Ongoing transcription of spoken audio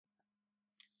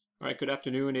All right, good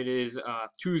afternoon. It is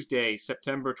Tuesday,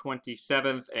 September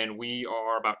 27th, and we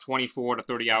are about 24 to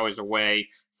 30 hours away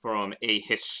from a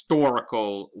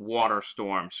historical water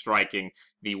storm striking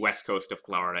the west coast of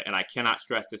Florida. And I cannot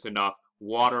stress this enough.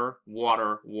 Water,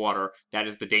 water, water. That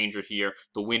is the danger here.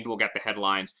 The wind will get the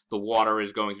headlines. The water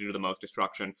is going to do the most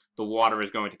destruction. The water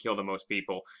is going to kill the most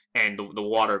people. And the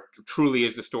water truly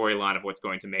is the storyline of what's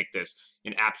going to make this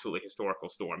an absolutely historical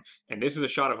storm. And this is a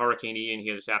shot of Hurricane Ian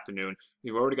here this afternoon.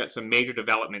 We've already got some major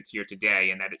developments here today,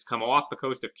 and that it's come off the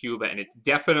coast of Cuba, and it's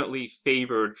definitely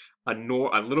favored a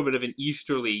little bit of an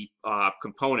easterly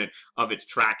component of its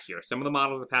track here. Some of the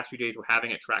models the past few days were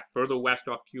having it track further west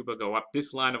off Cuba, go up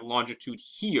this line of longitude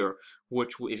here,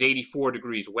 which is 84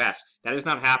 degrees west. That is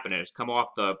not happening. It's come off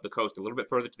the coast a little bit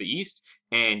further to the east,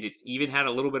 and it's even had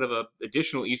a little bit of an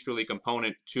additional easterly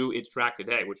component to its track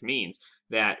today, which means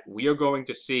that we are going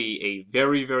to see a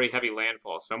very, very heavy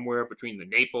landfall somewhere between the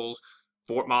Naples,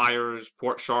 Fort Myers,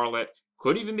 Port Charlotte,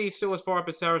 could even be still as far up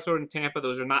as Sarasota and Tampa.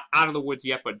 Those are not out of the woods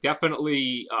yet, but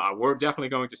definitely, we're definitely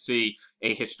going to see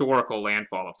a historical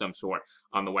landfall of some sort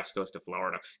on the west coast of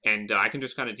Florida. And I can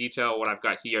just kind of detail what I've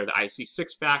got here. I see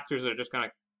 6 factors that are just kind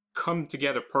of come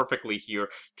together perfectly here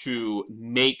to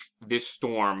make this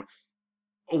storm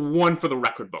one for the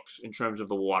record books in terms of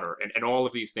the water and all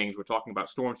of these things. We're talking about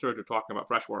storm surge, we're talking about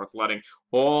freshwater flooding,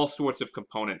 all sorts of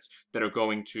components that are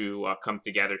going to come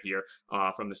together here,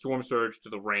 from the storm surge to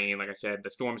the rain. Like I said,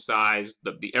 the storm size,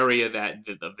 the area that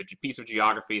the piece of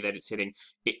geography that it's hitting,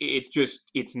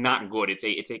 it's not good.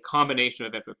 It's a combination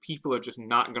of that. People are just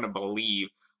not going to believe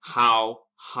how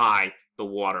high the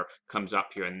water comes up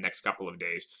here in the next couple of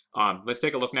days. Let's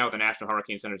take a look now at the National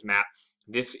Hurricane Center's map.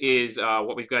 This is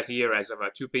what we've got here as of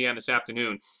 2 p.m. this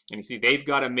afternoon. And you see they've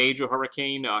got a major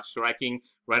hurricane striking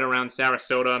right around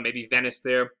Sarasota, maybe Venice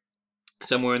there,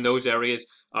 somewhere in those areas,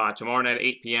 tomorrow night at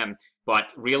 8 p.m.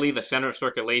 But really the center of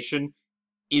circulation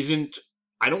isn't,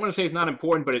 I don't want to say it's not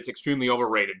important, but it's extremely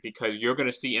overrated, because you're going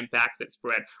to see impacts that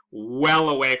spread well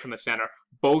away from the center,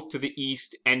 both to the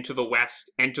east and to the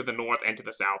west and to the north and to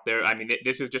the south. I mean,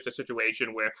 this is just a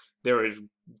situation where there is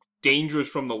dangers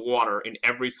from the water in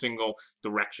every single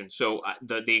direction. So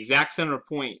the exact center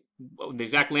point, the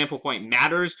exact landfall point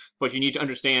matters, but you need to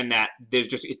understand that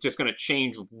it's just going to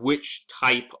change which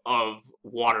type of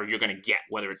water you're going to get,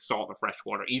 whether it's salt or fresh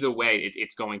water. Either way,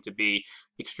 it's going to be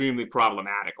extremely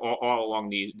problematic all along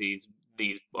these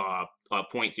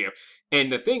points here.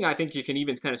 And the thing I think you can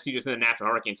even kind of see just in the National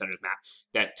Hurricane Center's map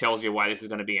that tells you why this is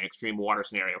going to be an extreme water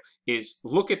scenario is,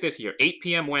 look at this here. 8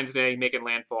 p.m. Wednesday, making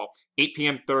landfall. 8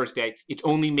 p.m. Thursday, it's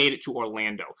only made it to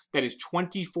Orlando. That is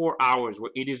 24 hours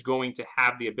where it is going to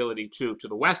have the ability to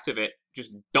the west of it,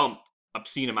 just dump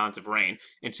obscene amounts of rain,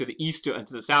 and to the east and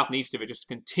to the south and east of it, just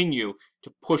continue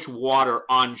to push water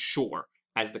onshore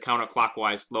as the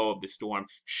counterclockwise flow of the storm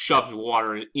shoves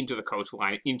water into the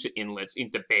coastline, into inlets,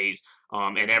 into bays,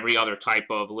 and every other type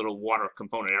of little water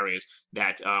component areas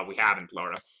that we have in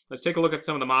Florida. Let's take a look at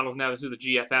some of the models now. This is the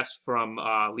GFS from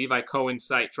Levi Cohen's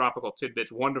site, Tropical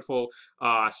Tidbits. Wonderful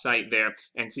site there.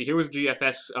 And see, here was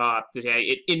GFS today.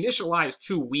 It initialized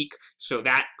 2 week, so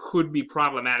that could be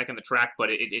problematic in the track, but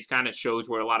it kind of shows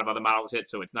where a lot of other models hit,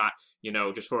 so it's not,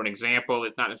 just for an example,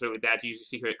 it's not necessarily bad to use. You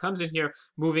see here, it comes in here,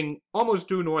 moving almost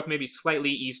due north, maybe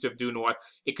slightly east of due north.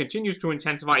 It continues to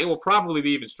intensify. It will probably be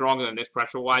even stronger than this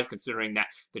pressure-wise, considering that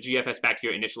the GFS back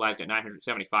here initialized at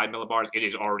 975 millibars. It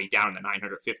is already down to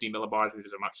 950 millibars, which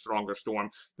is a much stronger storm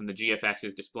than the GFS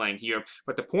is displaying here.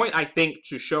 But the point, I think,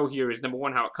 to show here is, number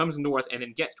one, how it comes north and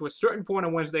then gets to a certain point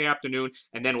on Wednesday afternoon,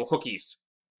 and then will hook east,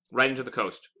 right into the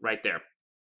coast, right there.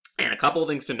 And a couple of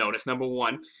things to notice. Number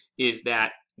one is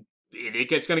that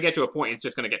it's going to get to a point, it's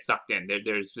just going to get sucked in.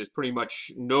 There's pretty much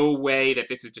no way that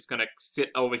this is just going to sit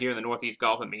over here in the Northeast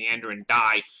Gulf and meander and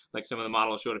die like some of the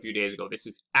models showed a few days ago. This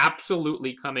is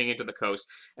absolutely coming into the coast.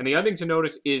 And the other thing to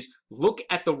notice is, look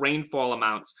at the rainfall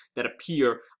amounts that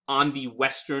appear on the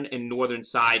western and northern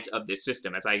sides of this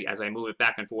system. As I move it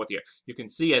back and forth here, you can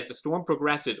see as the storm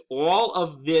progresses, all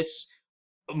of this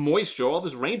moisture, all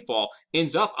this rainfall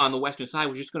ends up on the western side,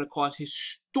 which is going to cause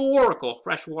historical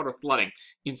freshwater flooding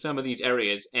in some of these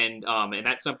areas, and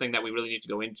that's something that we really need to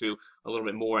go into a little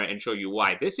bit more and show you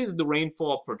why. This is the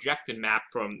rainfall projected map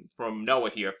from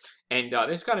NOAA here, and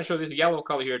this kind of shows this yellow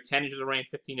color here, 10 inches of rain,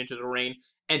 15 inches of rain,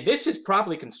 and this is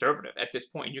probably conservative at this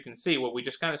point. You can see what we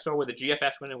just kind of saw where the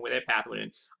GFS went in, where their path went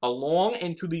in. Along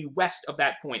and to the west of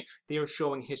that point, they are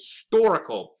showing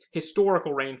historical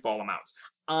rainfall amounts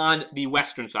on the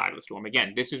western side of the storm.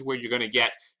 Again, this is where you're going to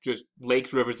get just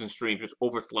lakes, rivers, and streams just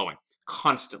overflowing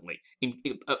constantly.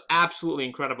 Absolutely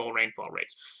incredible rainfall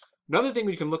rates. Another thing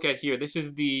we can look at here, this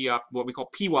is the what we call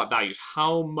PWatt values,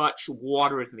 how much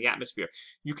water is in the atmosphere.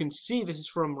 You can see this is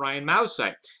from Ryan Mau's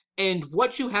site. And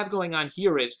what you have going on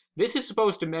here is, this is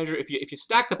supposed to measure, if you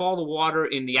stacked up all the water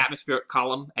in the atmospheric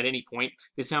column at any point,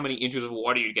 this is how many inches of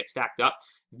water you get stacked up.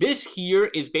 This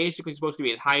here is basically supposed to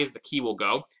be as high as the key will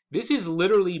go. This is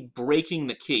literally breaking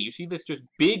the key. You see this just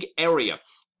big area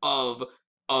of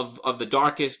the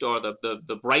darkest or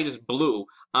the brightest blue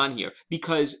on here,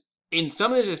 because in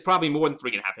some of this, it's probably more than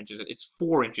 3.5 inches. It's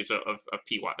 4 inches of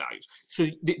PWatt values. So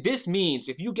this means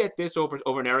if you get this over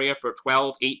an area for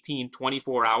 12, 18,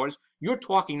 24 hours, you're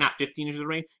talking not 15 inches of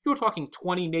rain, you're talking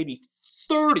 20, maybe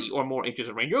 30 or more inches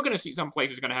of rain. You're going to see some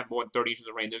places going to have more than 30 inches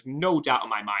of rain. There's no doubt in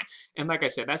my mind. And like I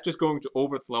said, that's just going to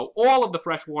overflow all of the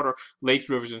freshwater lakes,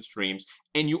 rivers, and streams.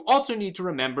 And you also need to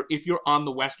remember, if you're on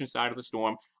the western side of the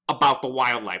storm, about the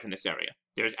wildlife in this area.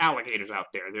 There's alligators out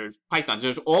there, there's pythons,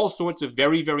 there's all sorts of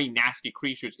very, very nasty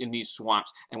creatures in these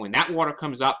swamps. And when that water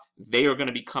comes up, they are going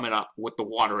to be coming up with the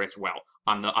water as well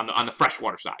on the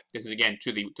freshwater side. This is again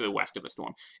to the west of the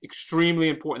storm. Extremely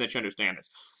important that you understand this.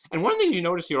 And one of the things you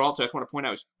notice here also, I just want to point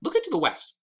out, is look into the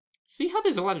west. See how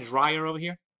there's a lot of dry air over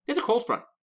here? There's a cold front.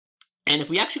 And if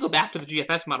we actually go back to the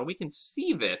GFS model, we can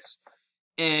see this.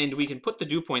 And we can put the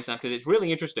dew points on because it's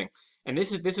really interesting. And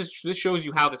this shows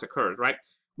you how this occurs, right?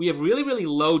 We have really, really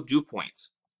low dew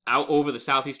points out over the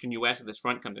southeastern U.S. as this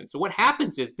front comes in. So what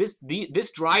happens is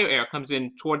this drier air comes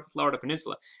in towards the Florida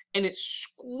Peninsula, and it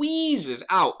squeezes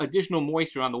out additional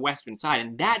moisture on the western side.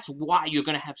 And that's why you're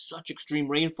going to have such extreme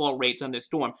rainfall rates on this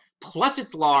storm. Plus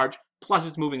it's large, plus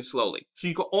it's moving slowly. So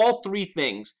you've got all three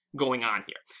things going on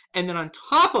here. And then on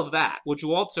top of that, what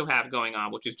you also have going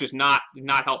on, which is just not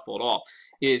helpful at all,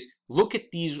 is look at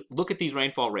these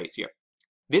rainfall rates here.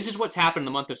 This is what's happened in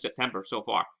the month of September so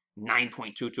far.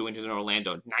 9.22 inches in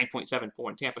Orlando, 9.74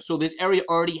 in Tampa. So this area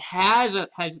already has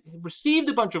received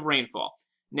a bunch of rainfall.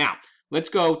 Now, let's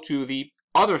go to the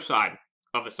other side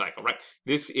of the cycle, right?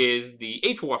 This is the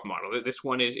HWRF model. This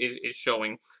one is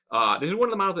showing, this is one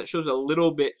of the models that shows a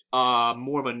little bit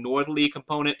more of a northerly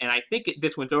component, and I think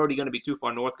this one's already going to be too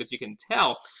far north because you can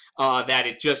tell that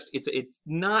it's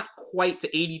not quite to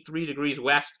 83 degrees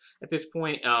west at this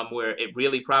point, where it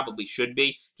really probably should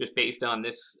be, just based on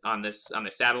this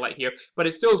satellite here. But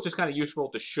it's still just kind of useful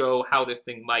to show how this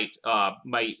thing might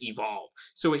evolve.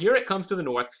 So here it comes to the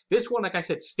north. This one, like I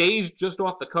said, stays just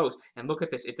off the coast, and look at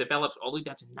this. It develops all the way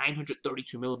down to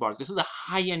 932 millibars. This is a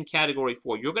high-end category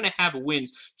 4. You're going to have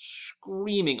winds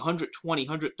screaming 120,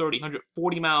 130,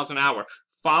 140 miles an hour,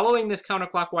 following this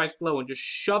counterclockwise flow and just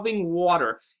shoving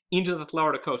water into the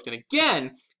Florida coast. And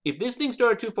again, if this thing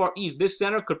started too far east, this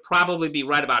center could probably be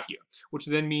right about here, which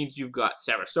then means you've got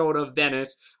Sarasota,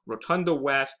 Venice, Rotunda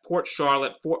West, Port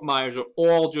Charlotte, Fort Myers are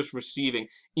all just receiving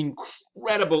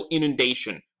incredible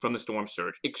inundation from the storm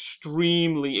surge.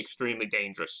 Extremely, extremely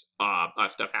dangerous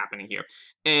stuff happening here.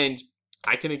 And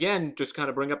I can, again, just kind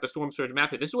of bring up the storm surge map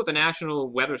here. This is what the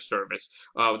National Weather Service,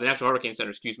 the National Hurricane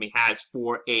Center, excuse me, has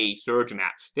for a surge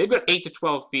map. They've got 8 to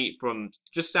 12 feet from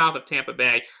just south of Tampa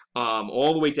Bay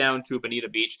all the way down to Bonita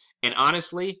Beach. And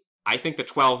honestly, I think the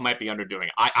 12 might be underdoing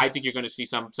it. I think you're going to see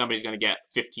somebody's going to get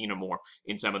 15 or more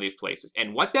in some of these places.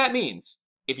 And what that means,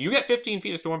 if you get 15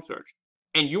 feet of storm surge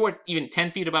and you are even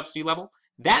 10 feet above sea level,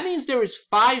 that means there is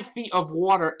 5 feet of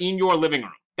water in your living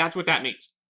room. That's what that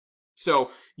means.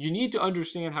 So you need to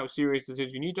understand how serious this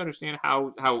is. You need to understand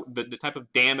how the type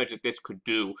of damage that this could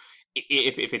do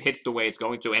if it hits the way it's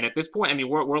going to. And at this point, I mean,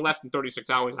 we're less than 36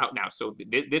 hours out now. So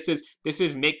this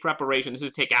is make preparation. This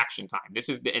is take action time.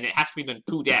 And it has to be done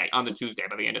today, on the Tuesday,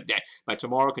 by the end of the day. By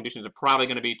tomorrow, conditions are probably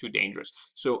going to be too dangerous.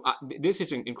 So this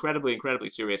is incredibly, incredibly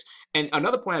serious. And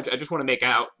another point I just want to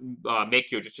make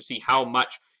here, just to see how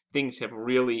much things have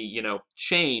really,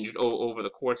 changed over the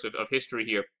course of history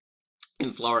here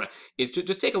in Florida, is to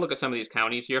just take a look at some of these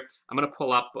counties here. I'm going to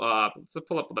pull up, let's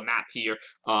pull up the map here,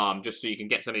 just so you can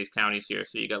get some of these counties here.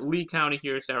 So you got Lee County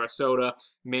here, Sarasota,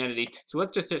 Manatee. So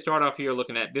let's just start off here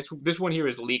looking at this one here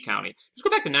is Lee County. Let's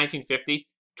go back to 1950.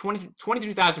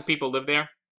 23,000 people lived there.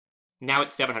 Now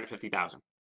it's 750,000.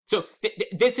 So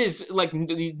this is like,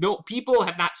 people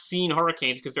have not seen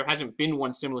hurricanes because there hasn't been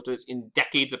one similar to this in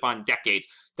decades upon decades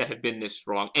that have been this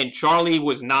strong. And Charlie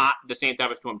was not the same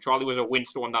type of storm. Charlie was a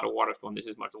windstorm, not a water storm. This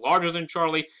is much larger than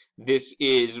Charlie. This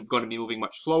is going to be moving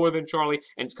much slower than Charlie,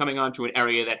 and it's coming onto an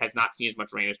area that has not seen as much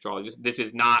rain as Charlie. This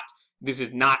is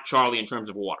not Charlie in terms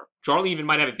of water. Charlie even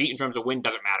might have a beat in terms of wind,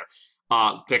 doesn't matter.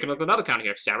 Take a look at another county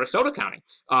here, Sarasota County.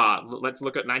 Let's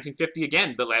look at 1950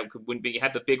 again, when we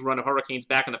had the big run of hurricanes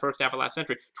back in the first half of last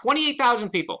century. 28,000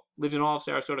 people lived in all of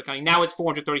Sarasota County. Now it's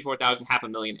 434,000, half a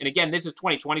million. And again, this is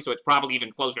 2020, so it's probably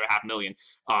even closer to 500,000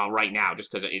 right now,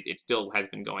 just because it still has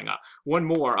been going up. One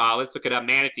more, let's look at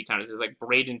Manatee County. This is like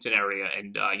Bradenton area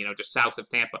and, just south of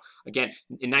Tampa. Again,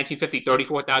 in 1950,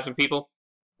 34,000 people,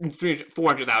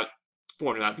 400,000.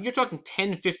 You're talking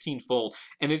 10, 15-fold.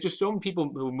 And there's just so many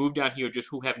people who moved down here just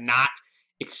who have not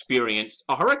experienced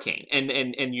a hurricane.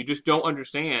 And you just don't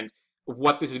understand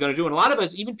what this is going to do. And a lot of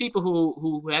us, even people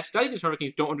who have studied these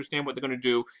hurricanes, don't understand what they're going to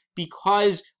do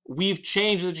because we've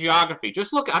changed the geography.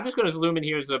 Just look, I'm just going to zoom in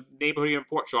here as a neighborhood here in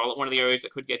Port Charlotte, one of the areas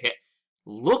that could get hit.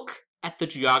 Look at the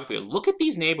geography. Look at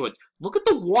these neighborhoods. Look at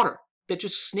the water that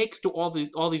just snakes through all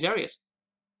these areas.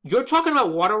 You're talking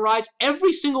about water rise.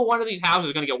 Every single one of these houses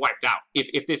is going to get wiped out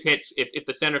if this hits, if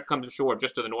the center comes ashore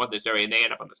just to the north of this area and they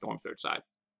end up on the storm surge side.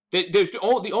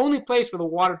 The only place for the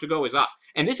water to go is up.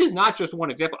 And this is not just one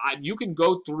example. You can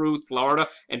go through Florida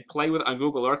and play with on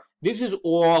Google Earth. This is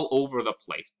all over the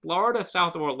place. Florida,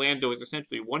 south of Orlando, is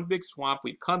essentially one big swamp.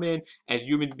 We've come in as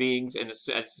human beings and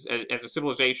as a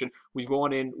civilization. We've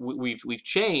gone in. We've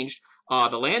changed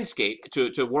the landscape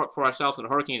to work for ourselves, and a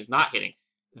hurricane is not hitting.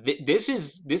 This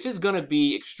is going to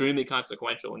be extremely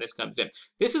consequential when this comes in.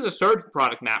 This is a surge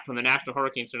product map from the National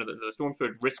Hurricane Center, the Storm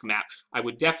Surge Risk Map. I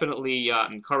would definitely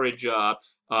encourage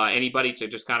anybody to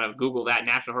just kind of Google that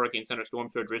National Hurricane Center Storm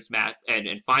Surge Risk Map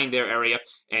and find their area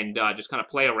and just kind of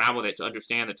play around with it to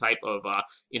understand the type of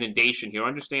inundation here.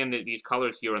 Understand that these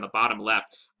colors here on the bottom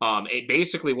left.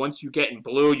 Basically, once you get in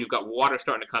blue, you've got water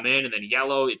starting to come in, and then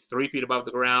yellow, it's 3 feet above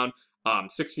the ground.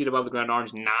 6 feet above the ground,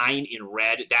 orange, 9 in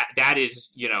red. That is,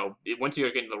 once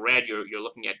you're getting the red, you're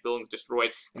looking at buildings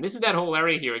destroyed. And this is that whole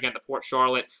area here, again, the Port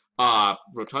Charlotte,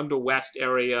 Rotunda West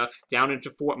area, down into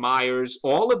Fort Myers.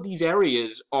 All of these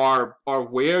areas are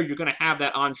where you're going to have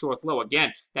that onshore flow.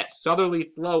 Again, that southerly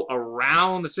flow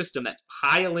around the system that's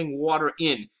piling water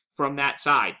in from that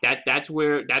side. That's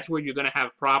where you're going to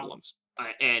have problems.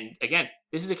 And again,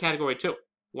 this is a category 2.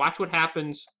 Watch what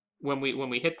happens when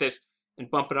we hit this and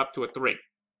bump it up to a 3.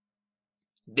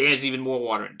 There's even more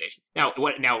water inundation. Now,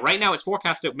 right now it's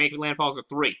forecast to make landfall as a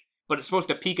 3, but it's supposed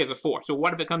to peak as a 4. So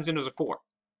what if it comes in as a 4?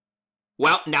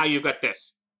 Well, now you've got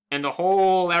this, and the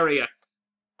whole area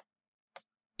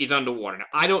is underwater. Now,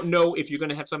 I don't know if you're going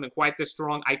to have something quite this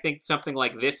strong. I think something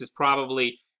like this is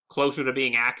probably closer to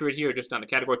being accurate here, just on the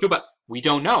category 2, but we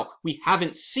don't know. We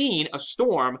haven't seen a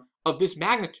storm of this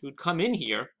magnitude come in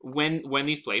here when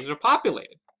these places are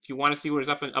populated. If you want to see what is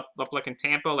up like in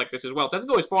Tampa, like this as well. It doesn't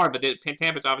go as far, but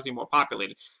Tampa's obviously more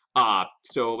populated.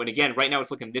 And again, right now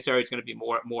it's looking, this area is going to be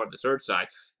more of the surge side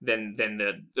than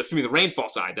the rainfall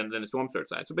side than the storm surge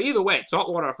side. So, but either way,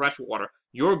 saltwater or freshwater,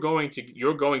 you're going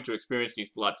to experience these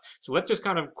floods. So let's just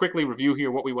kind of quickly review here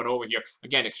what we went over here.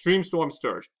 Again, extreme storm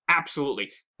surge,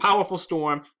 absolutely. Powerful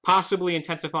storm, possibly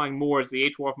intensifying more as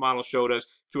the HWRF model showed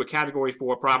us to a category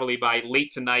 4 probably by late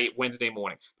tonight, Wednesday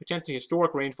morning. Potentially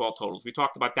historic rainfall totals. We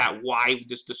talked about that, why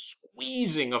just the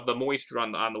squeezing of the moisture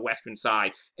on the western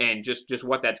side and just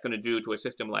what that's going to do to a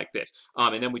system like this.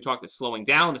 And then we talked about slowing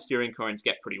down, the steering currents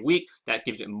get pretty weak. That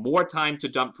gives it more time to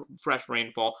dump fresh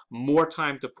rainfall, more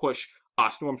time to push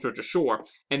storm surge ashore.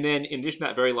 And then in addition to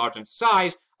that, very large in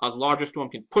size, a larger storm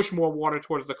can push more water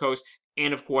towards the coast.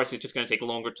 And of course, it's just going to take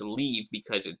longer to leave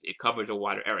because it covers a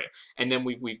wider area. And then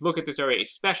we've looked at this area,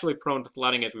 especially prone to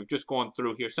flooding, as we've just gone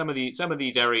through here. Some of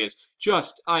these areas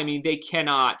just, I mean, they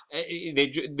cannot.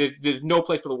 There's no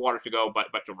place for the waters to go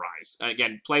but to rise.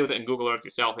 Again, play with it in Google Earth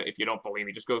yourself if you don't believe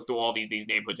me. Just go through all these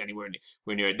neighborhoods anywhere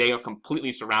near it. They are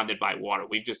completely surrounded by water.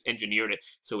 We've just engineered it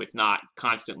so it's not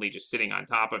constantly just sitting on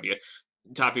top of you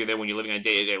there when you're living a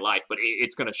day-to-day life, but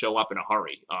it's going to show up in a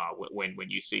hurry when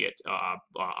you see it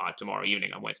tomorrow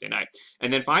evening on Wednesday night.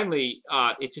 And then finally,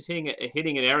 it's just hitting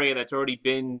an area that's already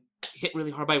been hit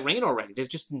really hard by rain already. There's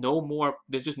just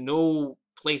no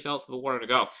place else for the water to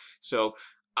go. So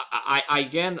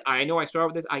I know I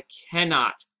started with this.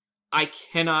 I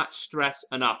cannot stress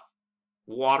enough.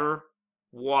 Water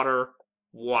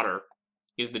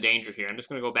is the danger here. I'm just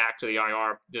going to go back to the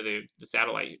IR, the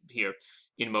satellite here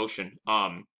in motion.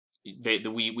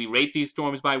 We rate these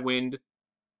storms by wind.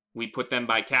 We put them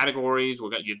by categories.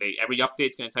 Every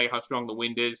update's going to tell you how strong the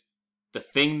wind is. The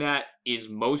thing that is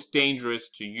most dangerous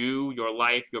to you, your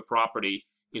life, your property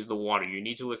is the water. You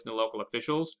need to listen to local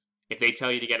officials. If they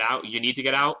tell you to get out, you need to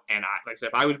get out. And like I said,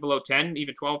 if I was below 10,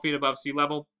 even 12 feet above sea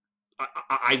level,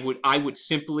 I would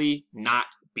simply not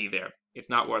be there. It's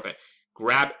not worth it.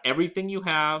 Grab everything you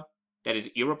have that is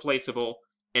irreplaceable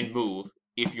and move.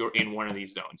 if you're in one of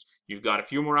these zones. You've got a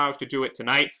few more hours to do it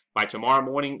tonight. By tomorrow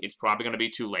morning, it's probably going to be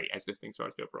too late as this thing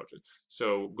starts to approach it.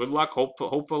 So good luck.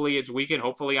 Hopefully it's weakened.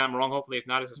 Hopefully I'm wrong. Hopefully it's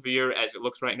not as severe as it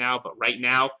looks right now. But right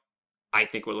now, I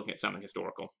think we're looking at something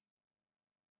historical.